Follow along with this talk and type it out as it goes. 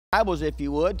Bibles, if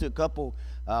you would, to a couple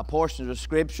portions of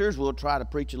scriptures. We'll try to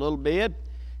preach a little bit.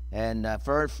 And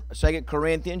first, 2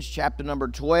 Corinthians chapter number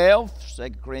 12. 2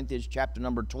 Corinthians chapter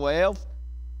number 12.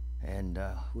 And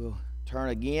we'll turn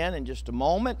again in just a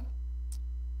moment.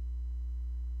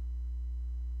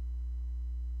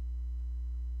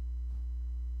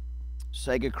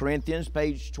 Second Corinthians,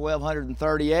 page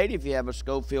 1238, if you have a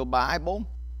Schofield Bible.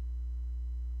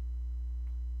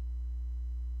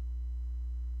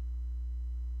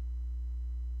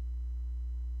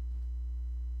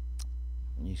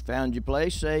 You found your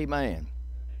place, say amen.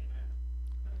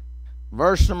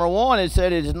 Verse number 1, it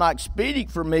said, "It is not expedient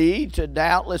for me to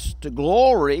doubtless to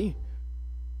glory.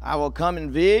 I will come in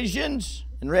visions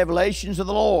and revelations of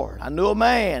the Lord. I knew a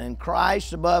man in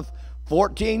Christ above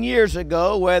 14 years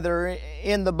ago, whether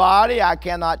in the body I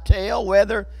cannot tell,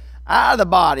 whether out of the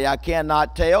body I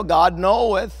cannot tell, God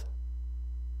knoweth.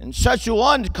 And such a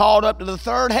one called up to the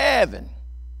third heaven.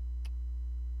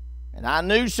 And I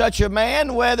knew such a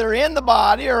man, whether in the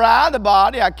body or out of the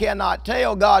body, I cannot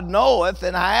tell, God knoweth,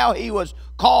 and how he was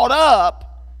caught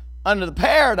up unto the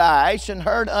paradise, and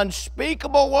heard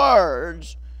unspeakable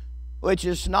words, which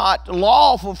is not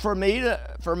lawful for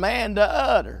man to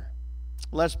utter."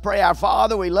 Let's pray. Our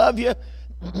Father, we love you.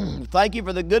 Thank you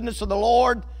for the goodness of the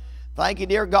Lord. Thank you,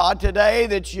 dear God, today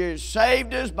that you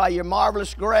saved us by your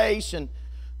marvelous grace. And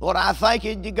Lord, I thank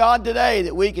you, God, today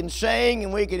that we can sing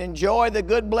and we can enjoy the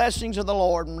good blessings of the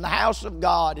Lord in the house of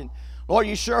God. And Lord,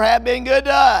 you sure have been good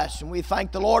to us, and we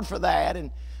thank the Lord for that. And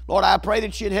Lord, I pray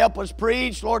that you'd help us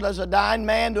preach, Lord, as a dying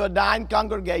man to a dying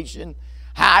congregation.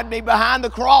 Hide me behind the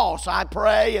cross, I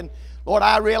pray. And Lord,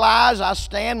 I realize I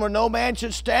stand where no man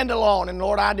should stand alone. And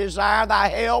Lord, I desire thy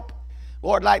help,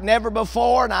 Lord, like never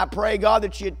before. And I pray, God,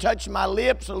 that you'd touch my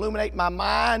lips, illuminate my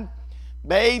mind.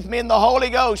 Bathe me in the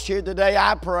Holy Ghost here today,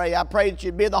 I pray. I pray that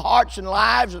you'd be the hearts and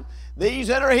lives of these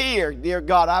that are here, dear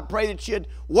God. I pray that you'd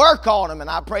work on them, and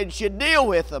I pray that you'd deal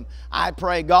with them. I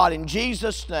pray, God, in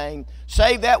Jesus' name,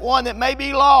 save that one that may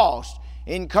be lost.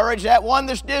 Encourage that one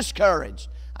that's discouraged.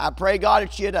 I pray, God,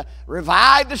 that you'd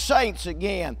revive the saints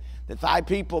again, that thy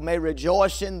people may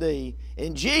rejoice in thee.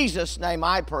 In Jesus' name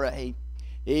I pray.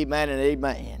 Amen and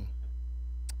amen.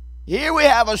 Here we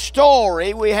have a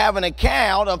story, we have an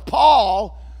account of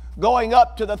Paul going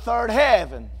up to the third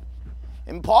heaven.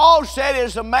 And Paul said,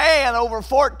 as a man over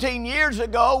 14 years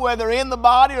ago, whether in the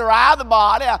body or out of the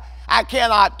body, I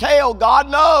cannot tell, God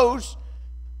knows.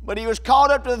 But he was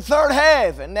called up to the third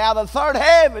heaven. Now the third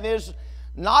heaven is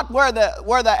not where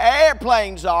the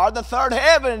airplanes are. The third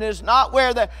heaven is not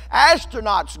where the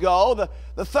astronauts go.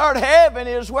 The third heaven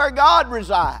is where God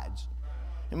resides.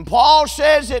 And Paul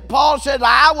said,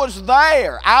 I was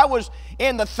there. I was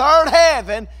in the third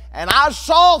heaven, and I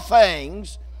saw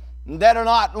things that are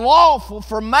not lawful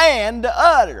for man to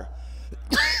utter.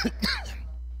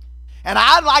 And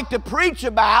I'd like to preach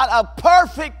about a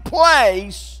perfect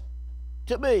place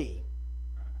to be.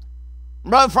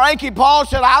 Brother Frankie, Paul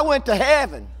said, I went to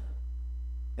heaven,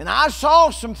 and I saw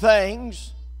some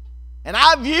things, and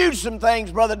I viewed some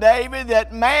things, Brother David,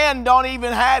 that man don't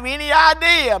even have any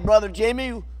idea, Brother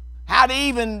Jimmy, how to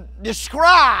even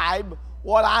describe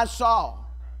what I saw.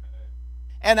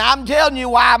 And I'm telling you,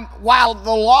 while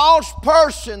the lost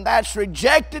person that's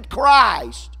rejected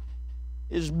Christ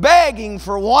is begging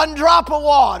for one drop of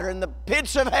water in the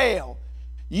pits of hell,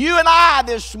 you and I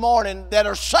this morning that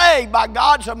are saved by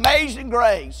God's amazing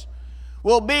grace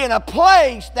will be in a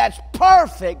place that's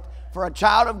perfect for a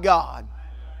child of God.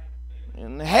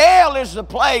 And hell is the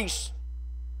place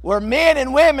where men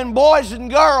and women, boys and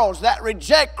girls that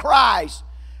reject Christ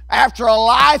after a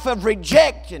life of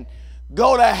rejection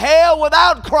go to hell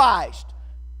without Christ.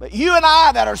 But you and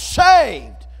I that are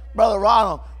saved, Brother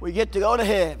Ronald, we get to go to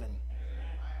heaven.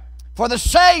 For the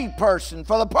saved person,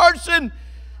 for the person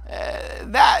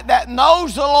that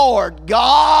knows the Lord,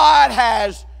 God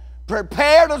has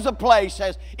prepared us a place,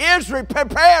 is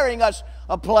preparing us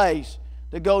a place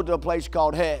to go to a place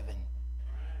called heaven.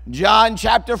 John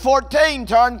chapter 14,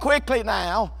 turn quickly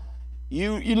now.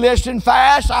 You listen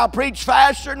fast, I'll preach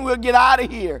faster, and we'll get out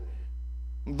of here.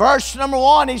 Verse number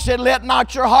 1, he said, "Let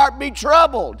not your heart be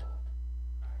troubled."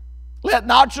 Let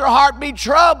not your heart be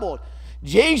troubled.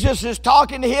 Jesus is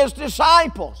talking to his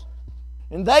disciples,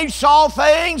 and they saw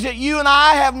things that you and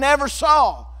I have never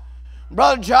saw.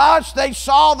 Brother Josh, they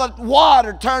saw the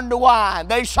water turn to wine.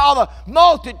 They saw the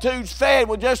multitudes fed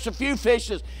with just a few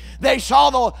fishes. They saw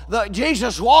the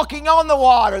Jesus walking on the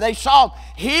water. They saw him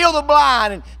heal the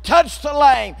blind and touch the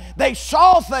lame. They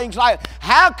saw things like,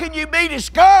 how can you be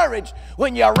discouraged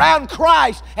when you're around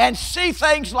Christ and see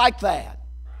things like that?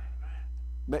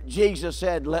 But Jesus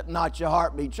said, let not your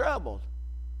heart be troubled.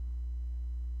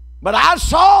 But I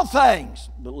saw things.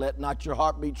 But let not your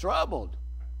heart be troubled.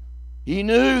 He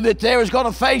knew that there was going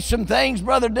to face some things,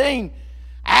 Brother Dean,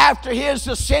 after his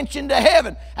ascension to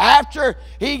heaven, after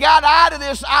he got out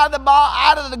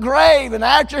of the grave, and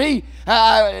after he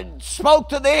spoke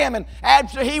to them, and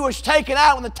after he was taken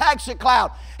out on the taxi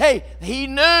cloud. Hey, he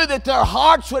knew that their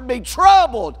hearts would be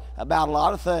troubled about a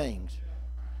lot of things.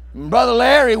 And Brother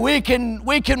Larry, we can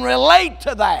relate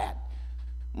to that.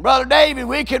 Brother David,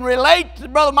 we can relate to,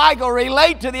 Brother Michael,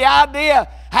 relate to the idea of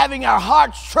having our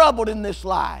hearts troubled in this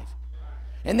life.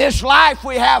 In this life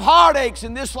we have heartaches.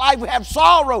 In this life we have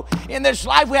sorrow. In this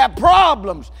life we have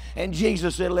problems. And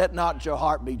Jesus said, let not your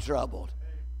heart be troubled.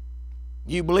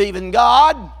 You believe in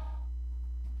God?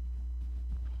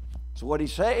 That's what he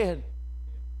said.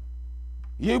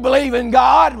 You believe in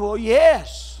God? Well,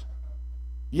 yes.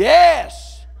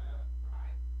 Yes.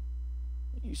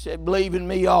 He said, believe in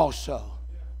me also.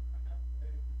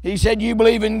 He said, you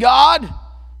believe in God?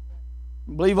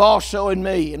 Believe also in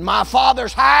me. In my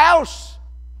Father's house.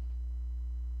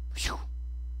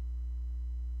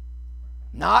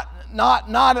 Not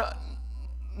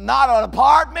an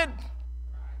apartment,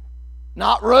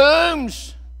 not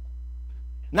rooms,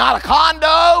 not a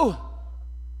condo.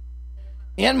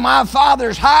 In my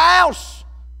Father's house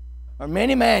are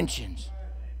many mansions.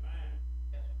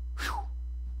 Whew.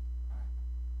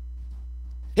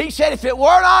 He said, if it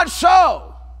were not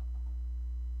so,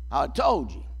 I would have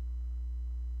told you.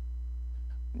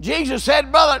 Jesus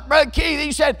said, Brother Keith,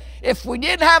 he said, if we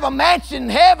didn't have a mansion in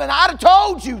heaven, I'd have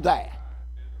told you that.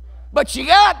 But you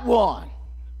got one.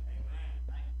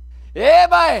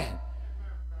 Amen.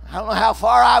 I don't know how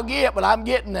far I'll get, but I'm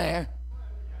getting there.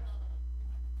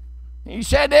 He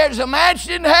said there's a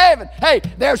mansion in heaven. Hey,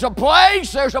 there's a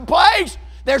place, there's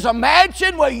a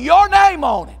mansion with your name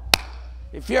on it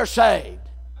if you're saved.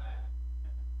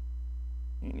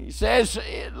 And he says,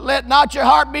 let not your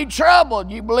heart be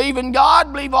troubled. You believe in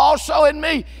God, believe also in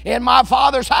me. In my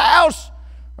Father's house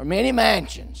are many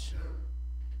mansions.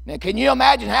 Now, can you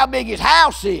imagine how big his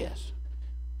house is?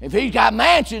 If he's got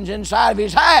mansions inside of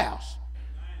his house,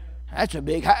 that's a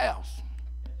big house.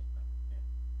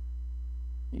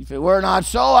 If it were not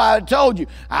so, I had told you.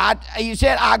 He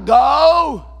said, I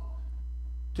go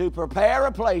to prepare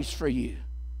a place for you.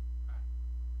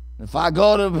 If I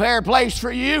go to prepare a place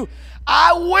for you,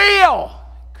 I will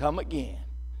come again.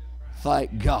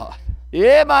 Thank God.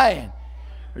 Amen.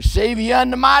 Receive ye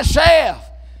unto myself,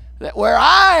 that where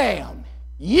I am,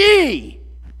 ye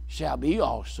shall be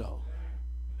also.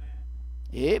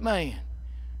 Amen.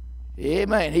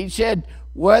 Amen. He said,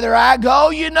 whether I go,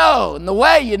 you know, and the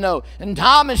way you know. And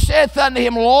Thomas saith unto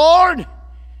him, Lord,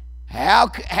 how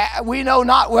we know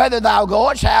not whither thou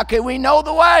goest, how can we know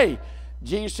the way?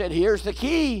 Jesus said, here's the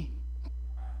key.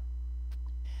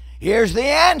 Here's the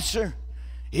answer.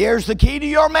 Here's the key to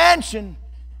your mansion.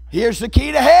 Here's the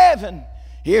key to heaven.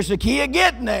 Here's the key of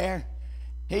getting there.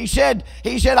 He said,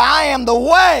 I am the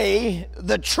way,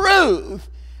 the truth,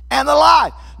 and the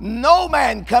life. No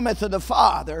man cometh to the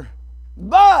Father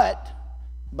but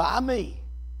by me.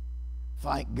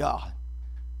 Thank God.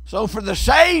 So for the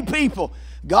saved people,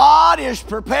 God is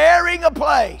preparing a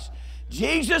place.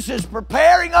 Jesus is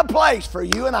preparing a place for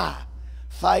you and I.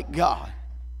 Thank God.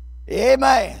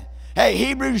 Amen. Hey,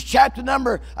 Hebrews chapter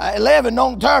number 11,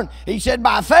 don't turn. He said,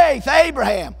 by faith,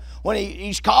 Abraham, when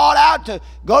he's called out to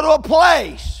go to a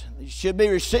place, he should be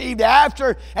received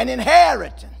after an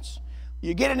inheritance.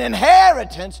 You get an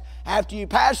inheritance after you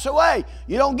pass away.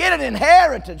 You don't get an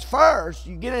inheritance first.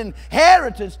 You get an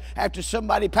inheritance after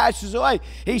somebody passes away.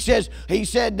 He said,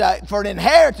 for an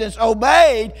inheritance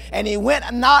obeyed, and he went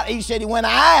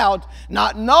out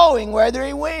not knowing whether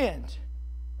he went.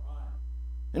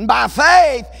 And by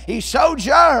faith, he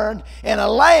sojourned in a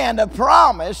land of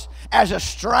promise as a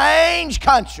strange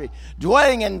country,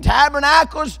 dwelling in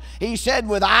tabernacles, he said,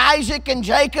 with Isaac and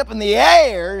Jacob and the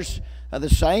heirs of the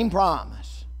same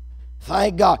promise.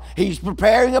 Thank God. He's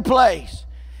preparing a place.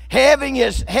 Heaven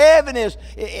is a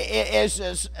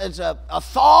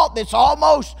thought that's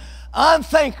almost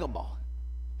unthinkable.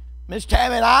 Miss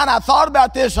Tammy and I thought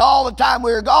about this all the time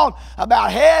we were gone, about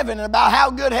heaven and about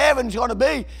how good heaven's going to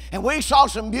be. And we saw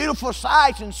some beautiful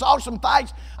sights and saw some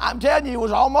sights. I'm telling you, it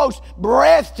was almost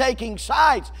breathtaking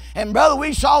sights. And brother,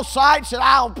 we saw sights that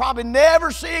I'll probably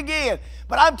never see again.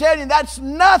 But I'm telling you, that's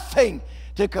nothing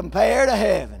to compare to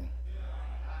heaven.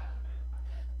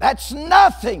 That's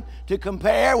nothing to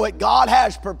compare what God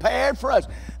has prepared for us.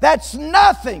 That's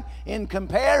nothing in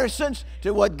comparison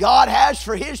to what God has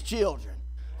for His children.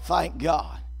 Thank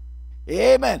God.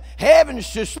 Amen. Heaven is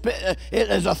just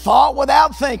is a thought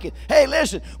without thinking. Hey,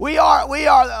 listen, we are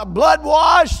a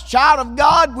blood-washed child of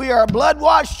God. We are a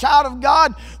blood-washed child of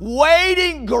God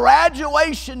waiting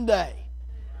graduation day.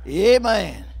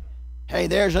 Amen. Hey,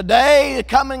 there's a day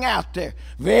coming out there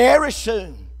very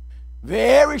soon.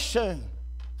 Very soon.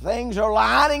 Things are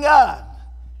lining up.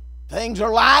 Things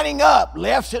are lining up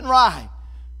left and right.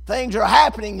 Things are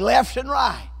happening left and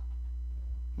right.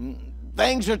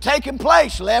 Things are taking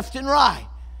place left and right.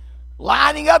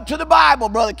 Lining up to the Bible,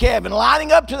 Brother Kevin.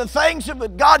 Lining up to the things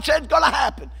that God said is going to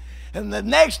happen. And the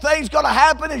next thing's going to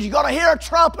happen is you're going to hear a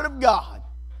trumpet of God.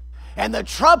 And the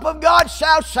trumpet of God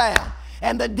shall sound.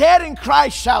 And the dead in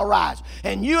Christ shall rise.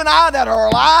 And you and I that are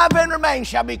alive and remain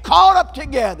shall be caught up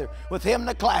together with him in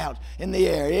the clouds in the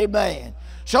air. Amen.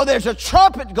 So there's a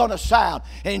trumpet going to sound.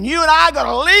 And you and I are going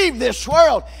to leave this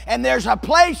world. And there's a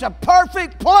place, a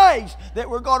perfect place that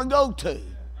we're going to go to.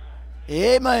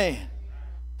 Amen.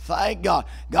 Thank God.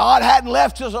 God hadn't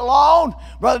left us alone.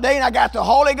 Brother Dean, I got the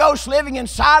Holy Ghost living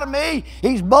inside of me.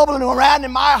 He's bubbling around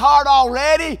in my heart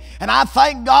already. And I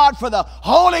thank God for the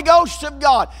Holy Ghost of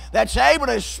God that's able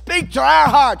to speak to our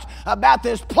hearts about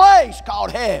this place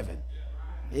called heaven.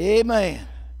 Amen.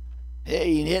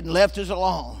 He hadn't left us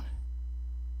alone.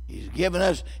 He's given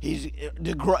us, he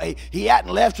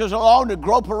hadn't left us alone to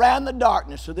grope around the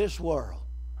darkness of this world.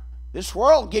 This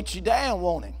world gets you down,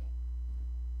 won't it?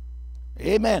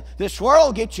 Amen. This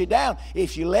world gets you down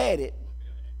if you let it.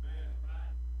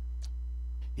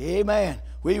 Amen.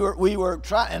 We were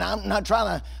trying, and I'm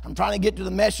trying to get to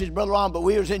the message, Brother Ron, but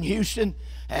we was in Houston,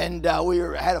 and had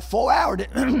a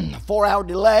 4-hour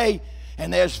delay.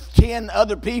 And there's 10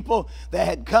 other people that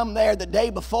had come there the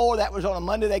day before. That was on a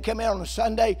Monday. They come in on a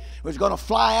Sunday. Was going to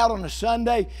fly out on a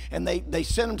Sunday, and they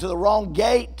sent them to the wrong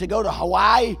gate to go to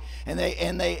Hawaii.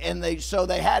 So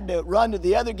they had to run to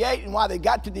the other gate. And while they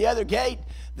got to the other gate,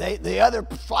 the other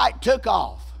flight took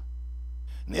off.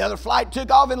 And the other flight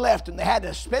took off and left them. They had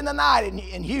to spend the night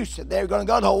in Houston. They were going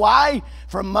to go to Hawaii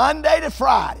from Monday to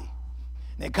Friday.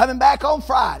 They're coming back on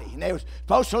Friday, and they were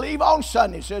supposed to leave on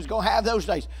Sunday, so it's going to have those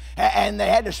days. And they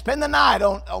had to spend the night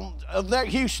on there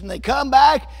Houston. They come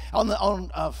back on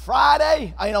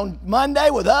Friday, on Monday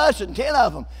with us and 10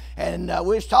 of them. And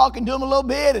we was talking to them a little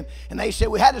bit, and they said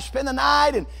we had to spend the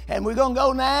night, and we're going to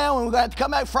go now, and we're going to have to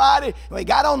come back Friday. And we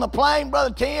got on the plane,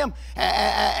 Brother Tim,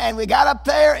 and we got up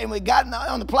there, and we got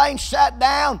on the plane, sat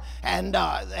down, and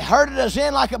they herded us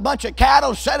in like a bunch of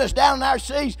cattle, set us down in our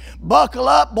seats. Buckle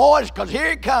up, boys, because here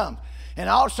it comes. And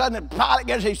all of a sudden, the pilot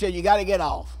gets, he said, you got to get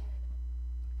off.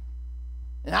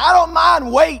 And I don't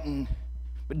mind waiting,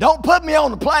 but don't put me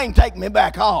on the plane, take me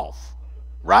back off,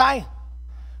 right?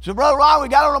 So, Brother Ron, we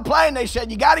got on the plane. They said,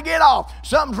 you got to get off.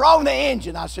 Something's wrong with the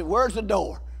engine. I said, where's the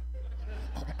door?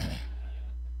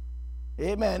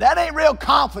 Amen. That ain't real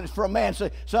confidence for a man to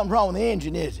say something's wrong with the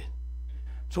engine, is it?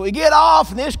 So we get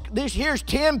off, and this here's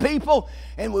 10 people,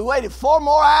 and we waited 4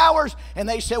 more hours, and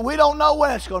they said, we don't know when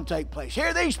it's going to take place.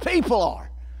 Here these people are.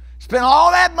 Spent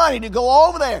all that money to go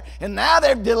over there, and now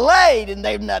they've delayed, and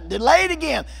they've not delayed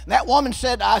again. And that woman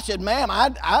said, I said, ma'am,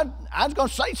 I was going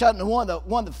to say something to one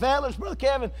of the fellas, Brother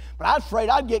Kevin, but I was afraid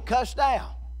I'd get cussed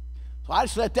out. So I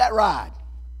just let that ride.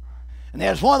 And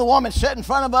there's one of the women sitting in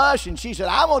front of us, and she said,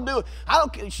 I'm going to do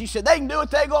it. She said, they can do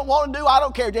what they want to do. I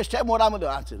don't care. Just tell me what I'm going to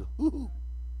do. I said, ooh.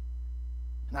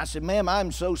 And I said, ma'am,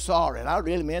 I'm so sorry. And I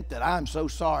really meant that. I'm so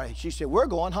sorry. She said, we're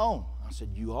going home. I said,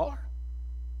 you are?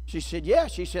 She said, yeah.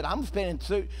 She said, I'm spending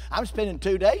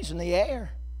 2 days in the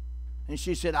air. And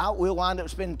she said, we'll wind up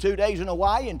spending 2 days in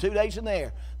Hawaii and 2 days in the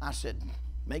air. I said,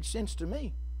 makes sense to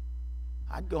me.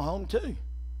 I'd go home too.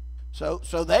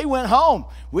 So they went home.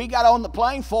 We got on the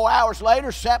plane 4 hours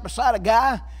later, sat beside a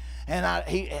guy,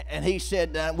 and he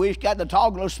said, we got to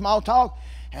talk, a little small talk,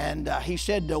 and he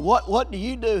said, what do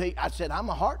you do? I said, I'm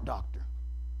a heart doctor.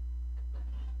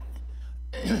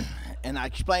 And I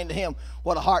explained to him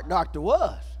what a heart doctor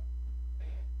was.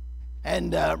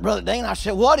 And Brother Dean, I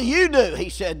said, what do you do? He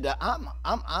said,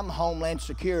 I'm Homeland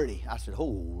Security. I said, oh,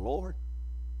 Lord,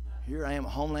 here I am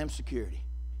at Homeland Security.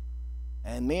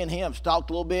 And me and him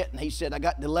talked a little bit, and he said, I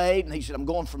got delayed, and he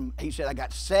said, I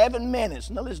got 7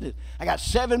 minutes. Now listen to this. I got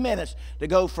 7 minutes to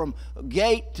go from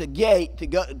gate to gate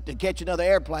to catch another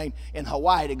airplane in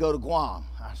Hawaii to go to Guam.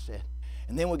 I said,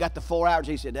 and then we got the 4 hours.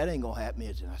 He said, that ain't going to happen,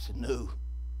 is it? I said, no.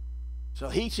 So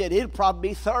he said, it'll probably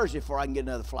be Thursday before I can get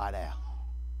another flight out.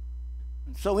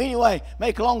 So anyway,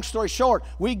 make a long story short,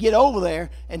 we get over there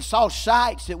and saw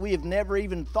sights that we have never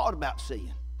even thought about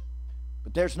seeing.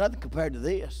 But there's nothing compared to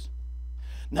this.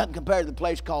 Nothing compared to the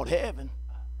place called heaven.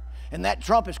 and that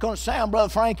trumpet's going to sound, Brother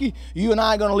Frankie. You and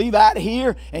I are going to leave out of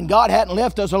here, and God hadn't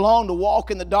left us alone to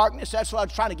walk in the darkness. That's what I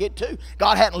was trying to get to.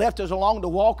 God hadn't left us alone to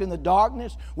walk in the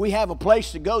darkness. We have a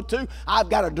place to go to. I've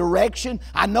got a direction.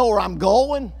 I know where I'm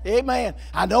going. Amen.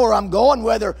 I know where I'm going,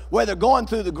 whether going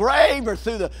through the grave or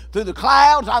through the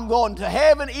clouds. I'm going to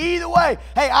heaven either way.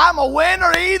 Hey, I'm a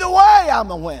winner either way.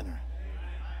 I'm a winner.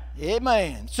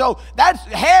 Amen. So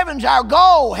heaven's our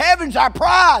goal. Heaven's our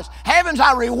prize. Heaven's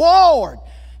our reward.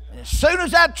 And as soon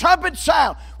as that trumpet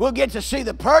sounds, we'll get to see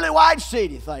the pearly white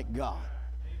city, thank God.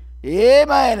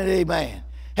 Amen and amen.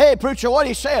 Hey, preacher, what are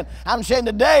you saying? I'm saying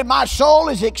today my soul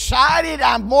is excited.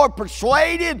 I'm more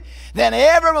persuaded than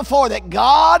ever before that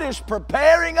God is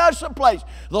preparing us a place.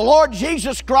 The Lord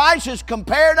Jesus Christ has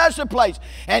prepared us a place.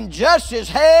 And just as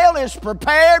hell is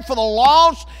prepared for the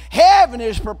lost, heaven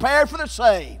is prepared for the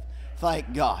saved.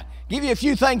 Thank God. Give you a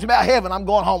few things about heaven. I'm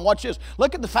going home. Watch this.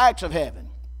 Look at the facts of heaven.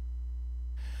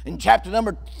 In chapter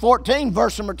number 14,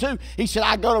 verse number 2, he said,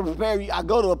 I go to prepare you. I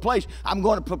go to a place. I'm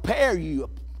going to prepare you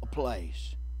a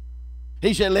place.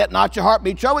 He said, let not your heart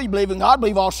be troubled. You believe in God,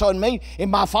 believe also in me.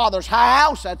 In my Father's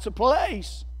house, that's a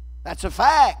place. That's a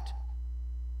fact.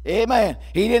 Amen.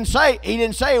 He didn't say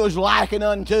it was likened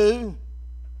unto. It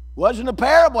wasn't a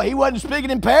parable. He wasn't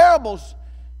speaking in parables.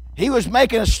 He was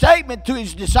making a statement to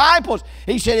his disciples.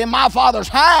 He said, in my Father's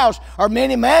house are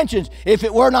many mansions. If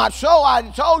it were not so, I'd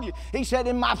have told you. He said,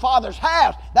 in my Father's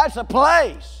house, that's a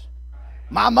place.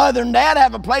 My mother and dad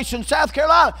have a place in South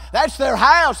Carolina. That's their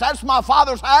house. That's my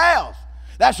Father's house.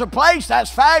 That's a place. That's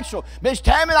factual. Miss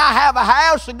Tammy and I have a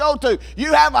house to go to.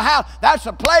 You have a house. That's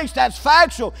a place. That's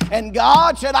factual. And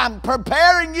God said, I'm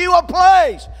preparing you a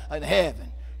place in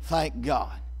heaven. Thank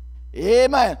God.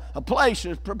 Amen. A place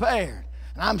is prepared.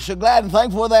 And I'm so glad and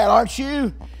thankful for that, aren't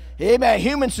you? Amen.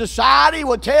 Human society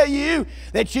will tell you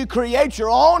that you create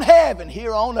your own heaven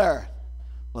here on earth.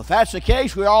 Well, if that's the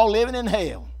case, we're all living in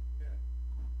hell.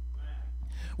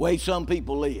 Way some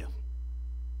people live.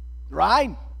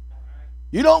 Right?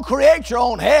 You don't create your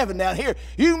own heaven down here.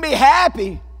 You can be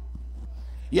happy.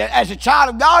 Yet as a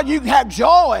child of God, you can have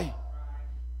joy.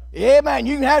 Amen.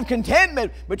 You can have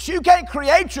contentment, but you can't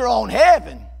create your own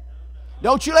heaven.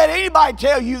 Don't you let anybody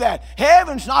tell you that.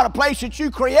 Heaven's not a place that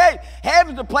you create.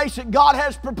 Heaven's a place that God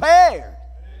has prepared.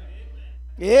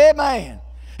 Amen.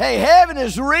 Hey, heaven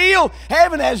is real.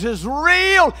 Heaven is as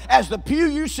real as the pew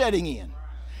you're sitting in.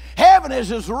 Heaven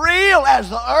is as real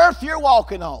as the earth you're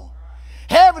walking on.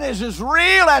 Heaven is as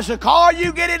real as the car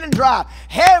you get in and drive.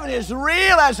 Heaven is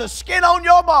real as the skin on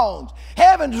your bones.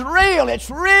 Heaven's real. It's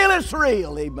real. It's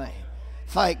real. Amen.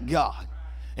 Thank God.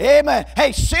 Amen.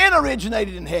 Hey, sin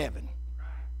originated in heaven.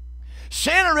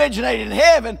 Sin originated in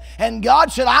heaven, and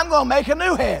God said, I'm going to make a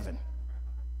new heaven.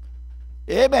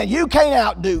 Amen. You can't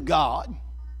outdo God.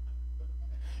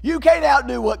 You can't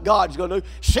outdo what God's going to do.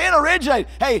 Sin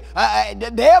originated. Hey, the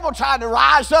devil tried to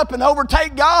rise up and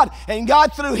overtake God, and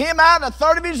God threw him out and a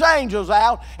third of his angels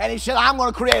out, and he said, I'm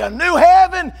going to create a new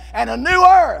heaven and a new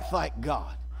earth, thank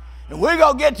God. And we're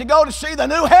going to get to go to see the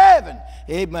new heaven.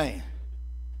 Amen.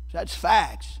 That's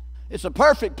facts. It's a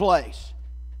perfect place.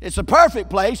 It's a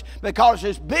perfect place because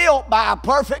it's built by a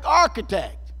perfect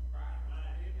architect.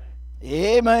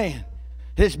 Amen.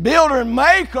 Its builder and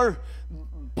maker,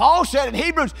 Paul said in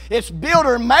Hebrews, its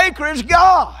builder and maker is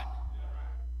God.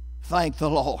 Thank the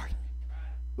Lord.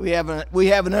 We have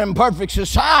an imperfect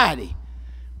society.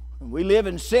 We live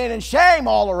in sin and shame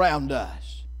all around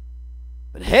us.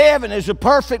 But heaven is a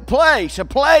perfect place, a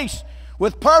place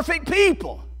with perfect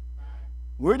people.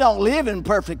 We don't live in a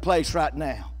perfect place right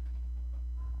now.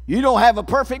 You don't have a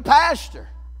perfect pastor.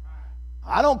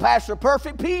 I don't pastor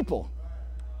perfect people.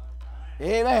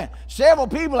 Amen. Several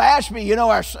people asked me,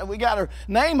 we got our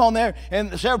name on there, and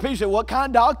several people said, what kind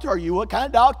of doctor are you? What kind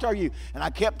of doctor are you? And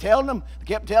I kept telling them,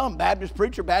 Baptist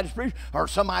preacher, or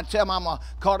somebody tell them I'm a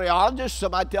cardiologist,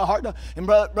 somebody tell heart doctor. And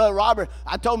Brother Robert,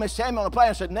 I told Miss Sammy on the plane,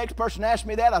 I said, next person asked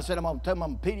me that, I said, I'm going to tell them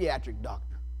I'm a pediatric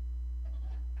doctor.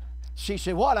 She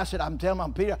said, what? I said, I'm telling them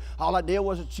I'm pediatric. All I did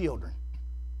was with children.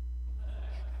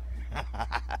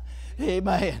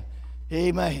 Amen.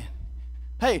 Amen.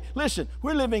 Hey, listen,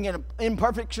 we're living in an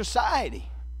imperfect society.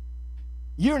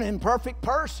 You're an imperfect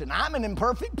person. I'm an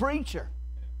imperfect preacher.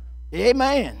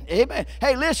 Amen. Amen.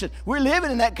 Hey, listen, we're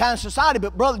living in that kind of society,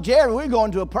 but Brother Jerry, we're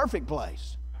going to a perfect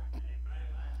place.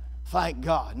 Thank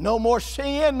God. No more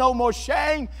sin, no more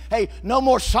shame. Hey, no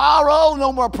more sorrow,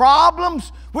 no more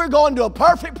problems. We're going to a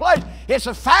perfect place. It's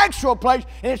a factual place,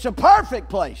 and it's a perfect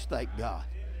place, thank God.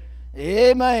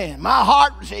 Amen. My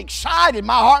heart is excited.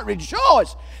 My heart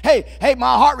rejoices. Hey,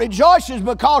 my heart rejoices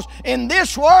because in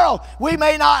this world we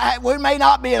may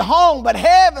not be at home, but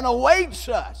heaven awaits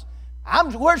us.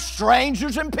 We're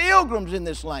strangers and pilgrims in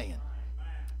this land.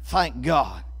 Thank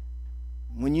God.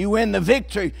 When you win the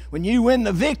victory, when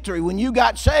you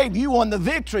got saved, you won the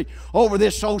victory over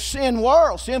this old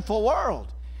sinful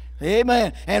world.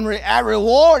 Amen. And our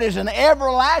reward is an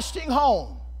everlasting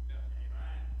home.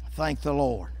 Thank the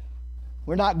Lord.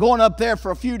 We're not going up there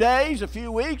for a few days, a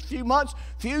few weeks, a few months,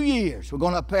 a few years. We're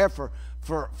going up there for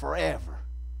forever.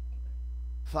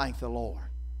 Thank the Lord.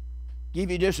 Give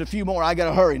you just a few more. I got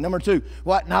to hurry. Number two,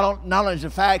 not only is the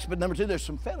facts, but number two, there's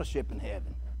some fellowship in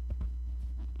heaven.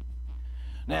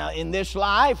 Now, in this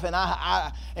life,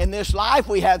 in this life,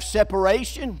 we have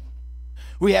separation.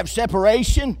 We have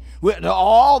separation to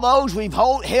all those we've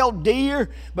held dear,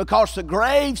 because the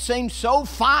grave seems so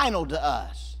final to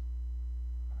us.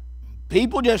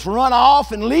 People just run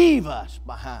off and leave us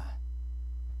behind.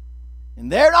 And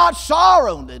they're not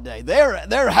sorrowing today.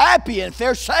 They're happy, and if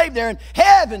they're saved, they're in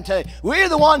heaven today. We're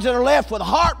the ones that are left with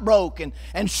heartbroken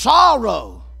and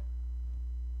sorrow.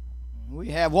 We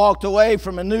have walked away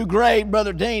from a new grave,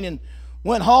 Brother Dean, and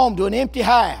went home to an empty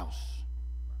house.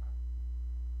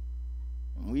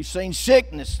 We've seen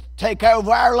sickness take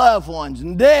over our loved ones,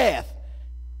 and death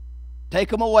take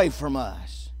them away from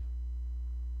us.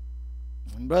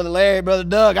 And Brother Larry, Brother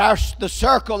Doug, the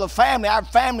circle, the family, our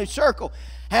family circle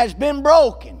has been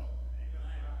broken.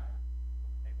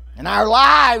 And our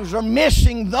lives are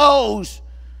missing those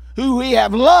who we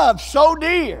have loved so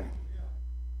dear.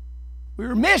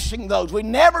 We're missing those. We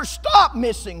never stop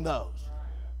missing those.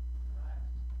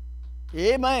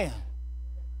 Amen.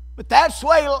 But that's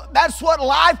what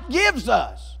life gives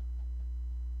us.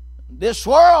 This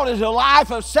world is a life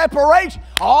of separation.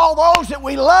 All those that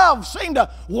we love seem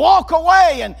to walk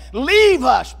away and leave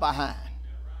us behind.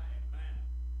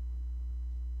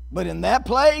 But in that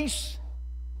place,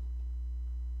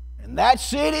 in that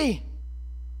city,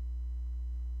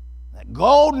 that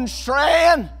golden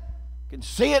strand, I can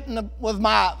see it with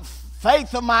my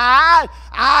faith of my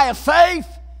eye of faith.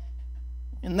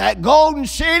 In that golden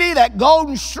city, that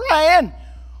golden strand,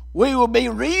 we will be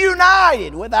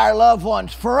reunited with our loved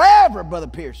ones forever, Brother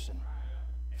Pearson.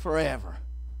 Forever.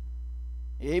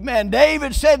 Amen.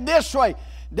 David said this way.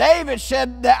 David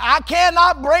said that I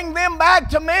cannot bring them back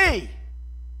to me.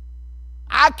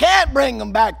 I can't bring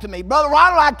them back to me. Brother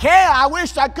Ronald, I can. I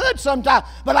wish I could sometime,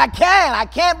 but I can't. I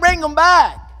can't bring them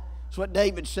back. That's what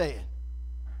David said.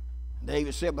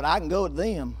 David said, but I can go with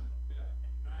them.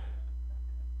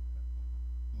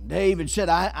 David said,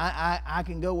 I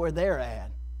can go where they're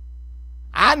at.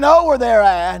 I know where they're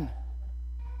at.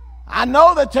 I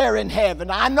know that they're in heaven.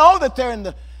 I know that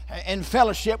they're in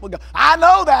fellowship with God. I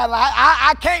know that.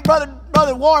 I can't,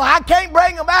 Brother Warren, I can't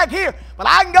bring them back here, but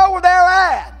I can go where they're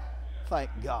at. Thank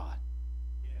God.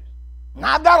 And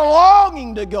I've got a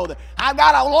longing to go there. I've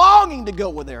got a longing to go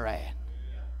where they're at.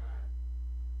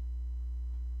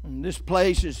 And this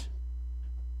place is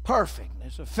perfect.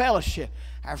 It's a fellowship.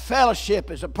 Our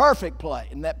fellowship is a perfect place,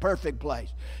 in that perfect place.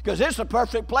 Because it's a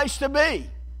perfect place to be.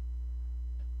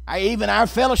 Even our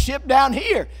fellowship down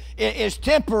here is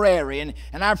temporary. And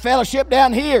our fellowship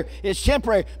down here is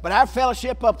temporary. But our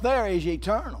fellowship up there is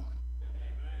eternal.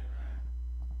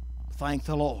 Thank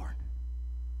the Lord.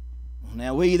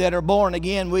 Now we that are born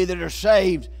again, we that are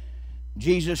saved,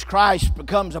 Jesus Christ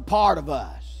becomes a part of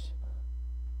us.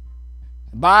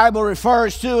 The Bible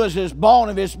refers to us as bone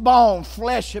of his bone,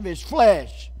 flesh of his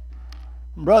flesh.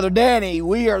 Brother Danny,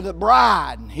 we are the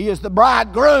bride. He is the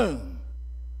bridegroom.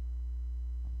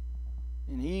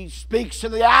 And he speaks to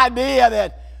the idea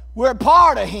that we're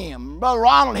part of him. Brother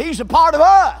Ronald, he's a part of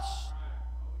us.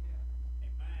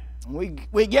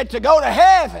 We get to go to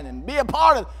heaven and be a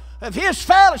part of his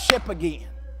fellowship again.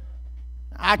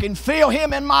 I can feel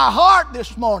him in my heart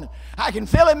this morning. I can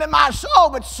feel him in my soul,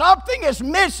 but something is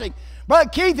missing. Brother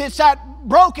Keith, it's that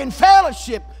broken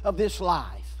fellowship of this life.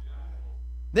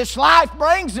 This life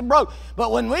brings the broken.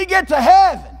 But when we get to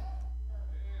heaven,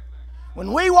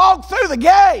 when we walk through the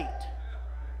gate,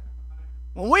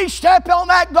 when we step on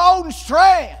that golden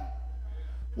strand,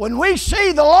 when we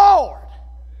see the Lord,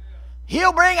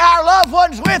 he'll bring our loved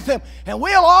ones with him, and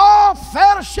we'll all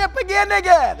fellowship again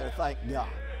together, thank God.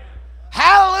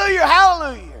 Hallelujah,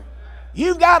 hallelujah.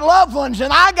 You've got loved ones,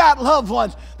 and I got loved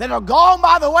ones that are gone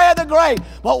by the way of the grave.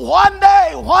 But one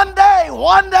day,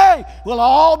 we'll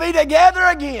all be together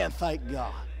again, thank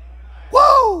God.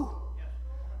 Woo!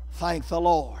 Thank the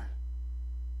Lord.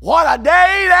 What a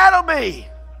day that'll be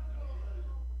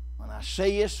when I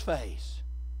see his face.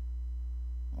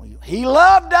 He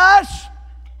loved us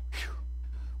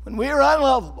when we were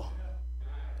unlovable.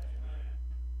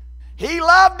 He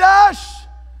loved us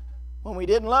when we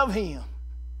didn't love him.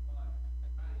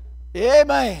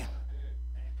 Amen.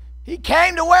 He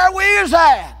came to where we was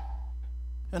at,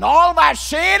 and all of our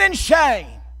sin and shame.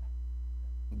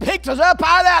 Picked us up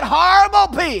out of that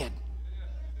horrible pit.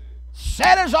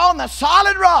 Set us on the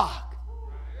solid rock.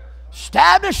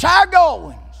 Established our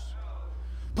goings.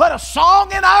 Put a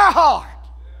song in our heart.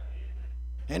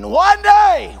 And one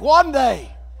day,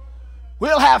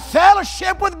 we'll have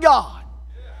fellowship with God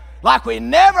like we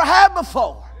never have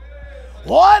before.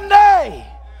 One day,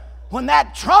 when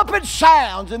that trumpet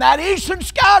sounds and that eastern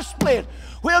sky splits,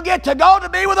 we'll get to go to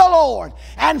be with the Lord.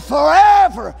 And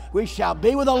forever we shall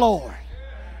be with the Lord.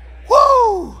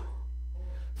 Woo!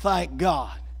 Thank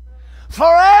God.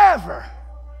 Forever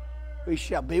we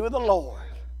shall be with the Lord.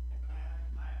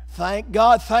 Thank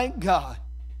God, thank God.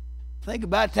 Think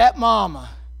about that mama.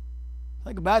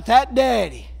 Think about that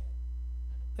daddy.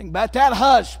 Think about that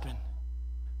husband.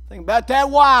 Think about that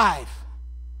wife.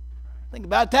 Think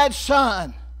about that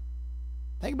son.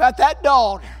 Think about that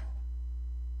daughter.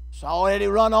 It's already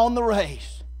run on the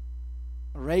race.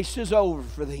 The race is over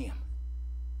for them.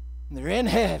 And they're in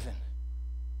heaven.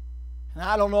 And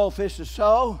I don't know if this is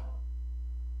so.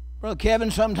 Brother Kevin,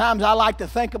 sometimes I like to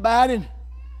think about it.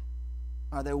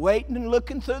 Are they waiting and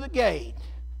looking through the gate?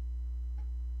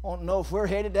 I don't know if we're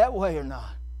headed that way or not.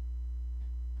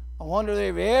 I wonder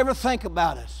if they ever think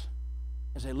about us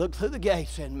as they look through the gate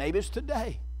saying, maybe it's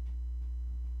today.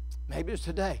 Maybe it's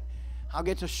today. I'll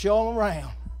get to show them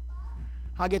around.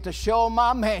 I'll get to show them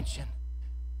my mansion.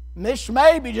 This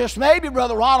maybe, just maybe,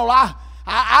 Brother Ronald,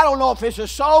 I don't know if it's a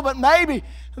soul, but maybe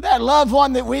that loved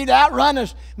one that we'd outrun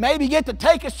us maybe get to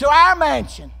take us to our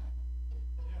mansion.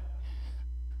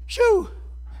 Shoo!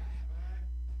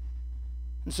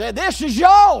 And say, this is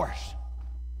yours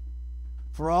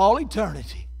for all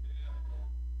eternity.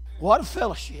 What a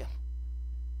fellowship.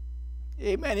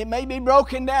 Amen. It may be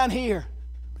broken down here,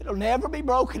 but it'll never be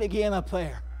broken again up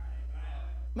there.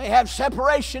 May have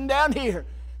separation down here.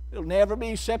 It'll never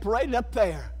be separated up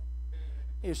there.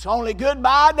 It's only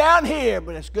goodbye down here,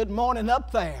 but it's good morning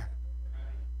up there.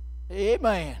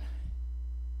 Amen.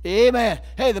 Amen.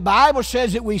 Hey, the Bible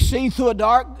says that we see through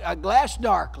a glass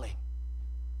darkly.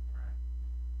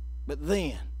 But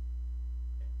then,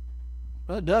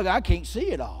 Brother Doug, I can't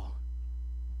see it all.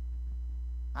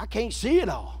 I can't see it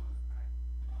all.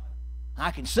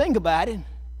 I can sing about it.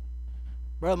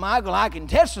 Brother Michael, I can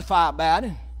testify about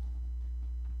it.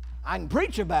 I can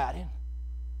preach about it.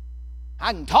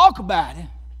 I can talk about it.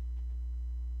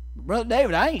 But Brother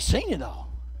David, I ain't seen it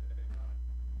all.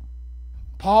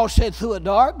 Paul said through a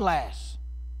dark glass,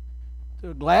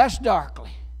 through a glass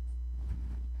darkly.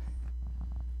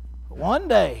 But one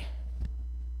day,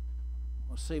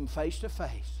 we'll see him face to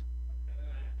face.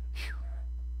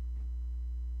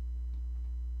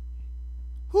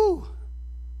 Whew.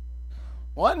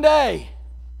 One day,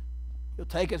 he'll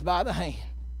take us by the hand.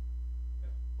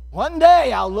 One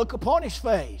day, I'll look upon his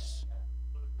face.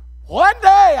 One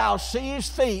day, I'll see his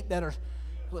feet that are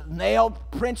with nail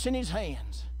prints in his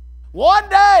hands. One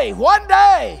day,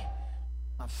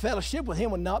 my fellowship with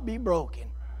him will not be broken.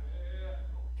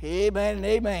 Amen and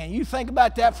amen. You think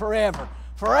about that forever.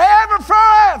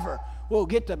 Forever, we'll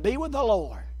get to be with the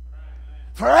Lord.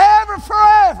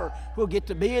 Forever, we'll get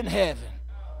to be in heaven.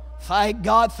 Thank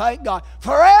God, thank God.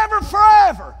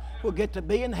 Forever, we'll get to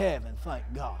be in heaven. Thank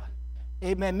God.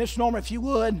 Amen. Miss Norma, if you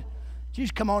would,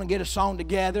 just come on and get a song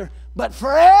together. But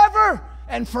forever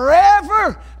and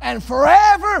forever and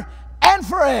forever and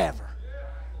forever.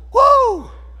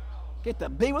 Woo! Get to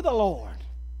be with the Lord.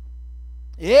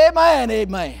 Amen,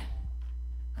 amen.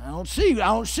 I don't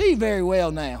see very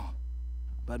well now.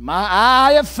 But my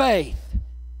eye of faith,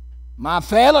 my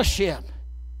fellowship,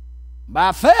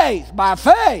 by faith,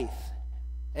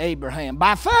 Abraham,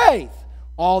 by faith,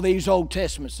 all these Old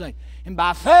Testament things. And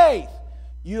by faith,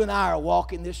 you and I are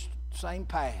walking this same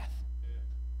path.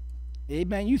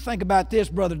 Amen. You think about this,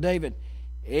 Brother David.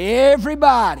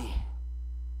 Everybody,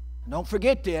 don't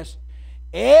forget this,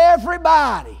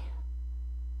 everybody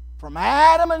from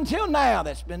Adam until now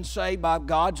that's been saved by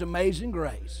God's amazing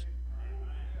grace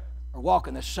are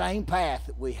walking the same path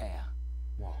that we have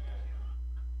walked.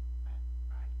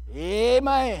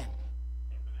 Amen.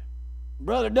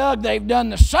 Brother Doug, they've done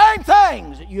the same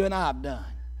things that you and I have done.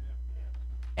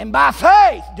 And by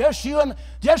faith,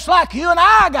 just like you and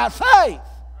I got faith,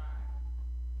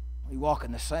 we walk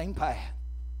in the same path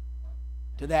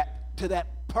to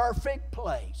that perfect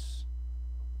place.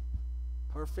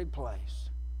 Perfect place.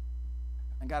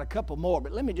 I got a couple more,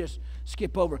 but let me just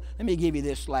skip over. Let me give you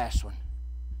this last one.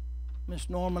 Miss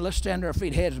Norma, let's stand to our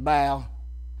feet, heads bowed,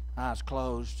 eyes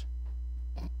closed.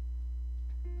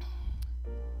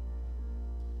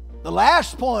 The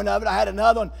last point of it, I had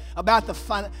another one about the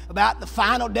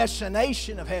final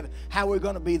destination of heaven, how we're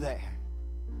going to be there.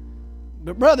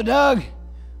 But Brother Doug,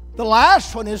 the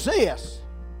last one is this: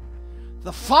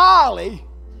 the folly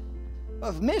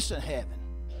of missing heaven.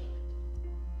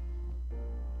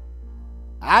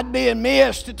 I'd be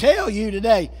amiss to tell you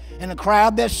today, in a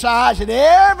crowd this size, that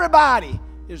everybody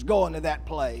is going to that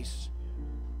place.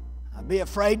 I'd be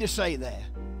afraid to say that.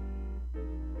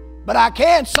 But I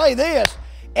can say this: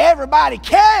 everybody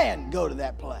can go to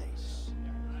that place.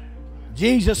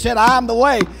 Jesus said, I'm the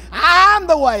way, I'm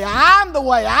the way, I'm the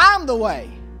way, I'm the way,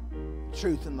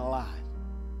 truth and the life.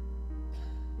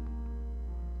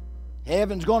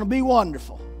 Heaven's going to be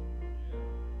wonderful.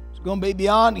 It's going to be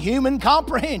beyond human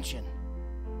comprehension.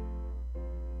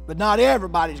 But not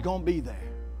everybody's going to be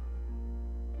there.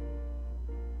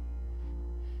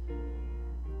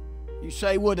 You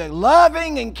say, would a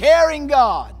loving and caring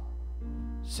God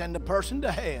send a person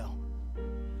to hell?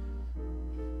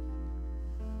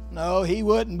 No, He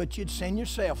wouldn't, but you'd send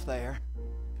yourself there.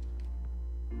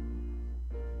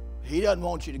 He doesn't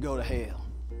want you to go to hell.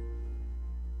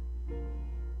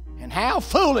 And how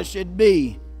foolish it'd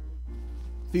be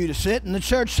for you to sit in the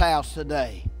church house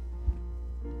today,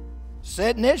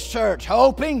 sit in this church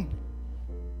hoping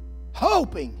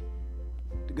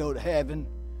to go to heaven,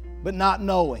 but not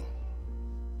knowing.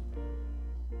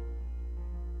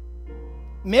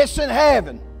 Missing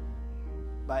heaven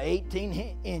by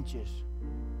 18 inches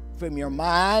from your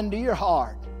mind to your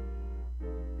heart.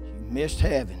 You missed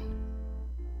heaven.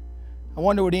 I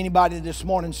wonder what anybody this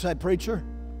morning said, preacher,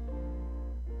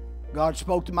 God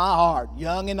spoke to my heart,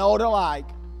 young and old alike.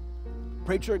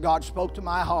 Preacher, God spoke to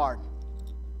my heart.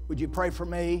 Would you pray for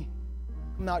me?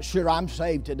 I'm not sure I'm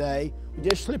saved today.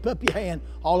 Just slip up your hand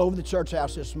all over the church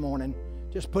house this morning.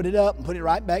 Just put it up and put it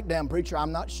right back down. Preacher,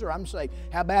 I'm not sure I'm saved.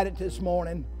 How about it this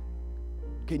morning?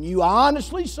 Can you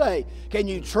honestly say, can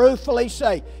you truthfully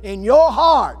say in your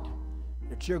heart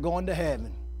that you're going to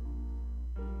heaven?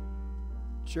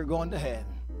 That you're going to heaven.